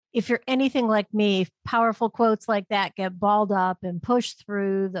If you're anything like me, powerful quotes like that get balled up and pushed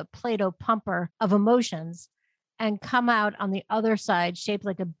through the Play-Doh pumper of emotions and come out on the other side shaped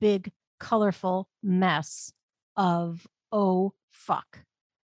like a big, colorful mess of, oh, fuck.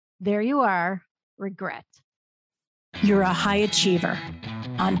 There you are, regret. You're a high achiever.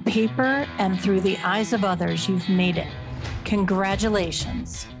 On paper and through the eyes of others, you've made it.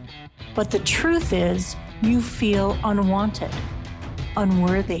 Congratulations. But the truth is, you feel unwanted,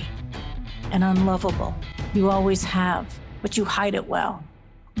 unworthy, and unlovable. You always have, but you hide it well.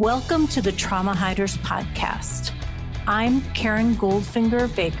 Welcome to the Trauma Hiders Podcast. I'm Karen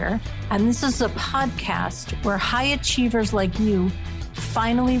Goldfinger Baker, and this is a podcast where high achievers like you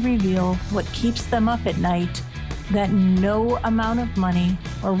finally reveal what keeps them up at night that no amount of money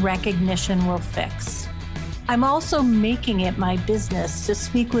or recognition will fix. I'm also making it my business to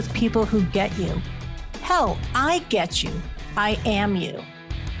speak with people who get you. Hell, I get you. I am you.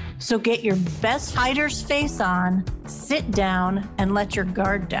 So get your best hider's face on, sit down, and let your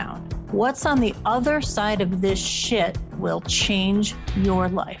guard down. What's on the other side of this shit will change your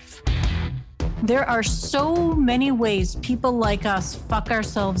life. There are so many ways people like us fuck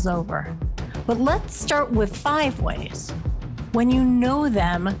ourselves over. But let's start with 5 ways. When you know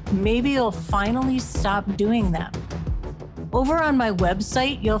them, maybe you'll finally stop doing them. Over on my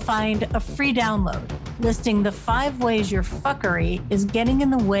website, you'll find a free download listing the 5 ways your fuckery is getting in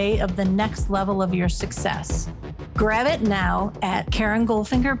the way of the next level of your success. Grab it now at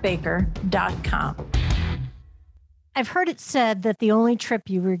KarenGoldfingerBaker.com. I've heard it said that the only trip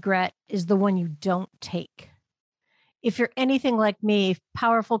you regret is the one you don't take. If you're anything like me,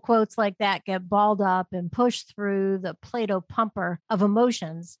 powerful quotes like that get balled up and pushed through the Play-Doh pumper of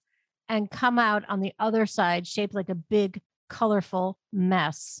emotions and come out on the other side shaped like a big, colorful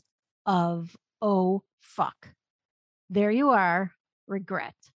mess of, oh, fuck. There you are,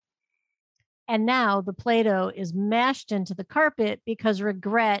 regret. And now the Play-Doh is mashed into the carpet because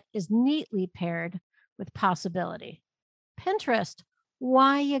regret is neatly paired with possibility. Pinterest,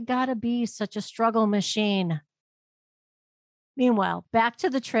 why you gotta be such a struggle machine? Meanwhile, back to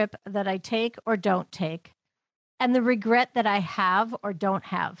the trip that I take or don't take, and the regret that I have or don't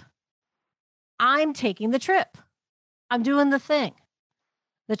have. I'm taking the trip. I'm doing the thing.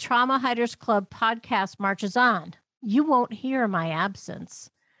 The Trauma Hiders Club podcast marches on. You won't hear my absence.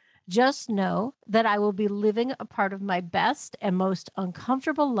 Just know that I will be living a part of my best and most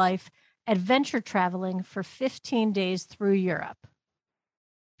uncomfortable life adventure traveling for 15 days through Europe.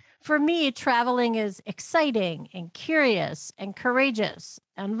 For me, traveling is exciting and curious and courageous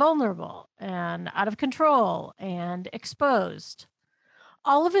and vulnerable and out of control and exposed.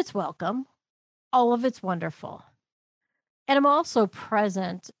 All of it's welcome. All of it's wonderful. And I'm also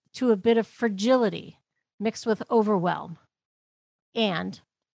present to a bit of fragility mixed with overwhelm. And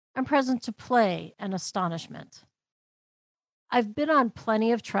I'm present to play and astonishment. I've been on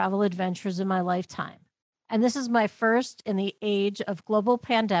plenty of travel adventures in my lifetime. And this is my first in the age of global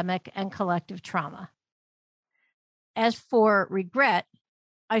pandemic and collective trauma. As for regret,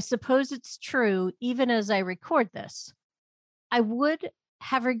 I suppose it's true even as I record this. I would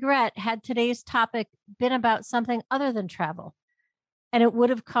have regret had today's topic been about something other than travel, and it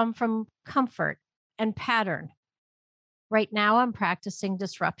would have come from comfort and pattern. Right now, I'm practicing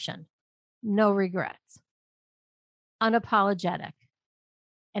disruption. No regrets. Unapologetic.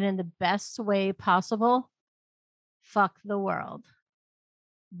 And in the best way possible, fuck the world.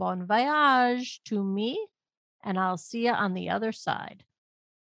 Bon voyage to me, and I'll see you on the other side.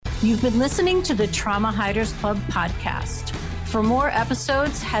 You've been listening to the Trauma Hiders Club podcast. For more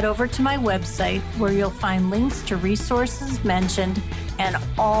episodes, head over to my website where you'll find links to resources mentioned and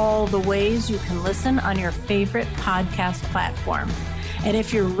all the ways you can listen on your favorite podcast platform. And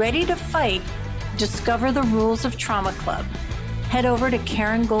if you're ready to fight, discover the rules of Trauma Club. Head over to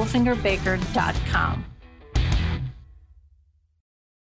KarenGoldfingerBaker.com.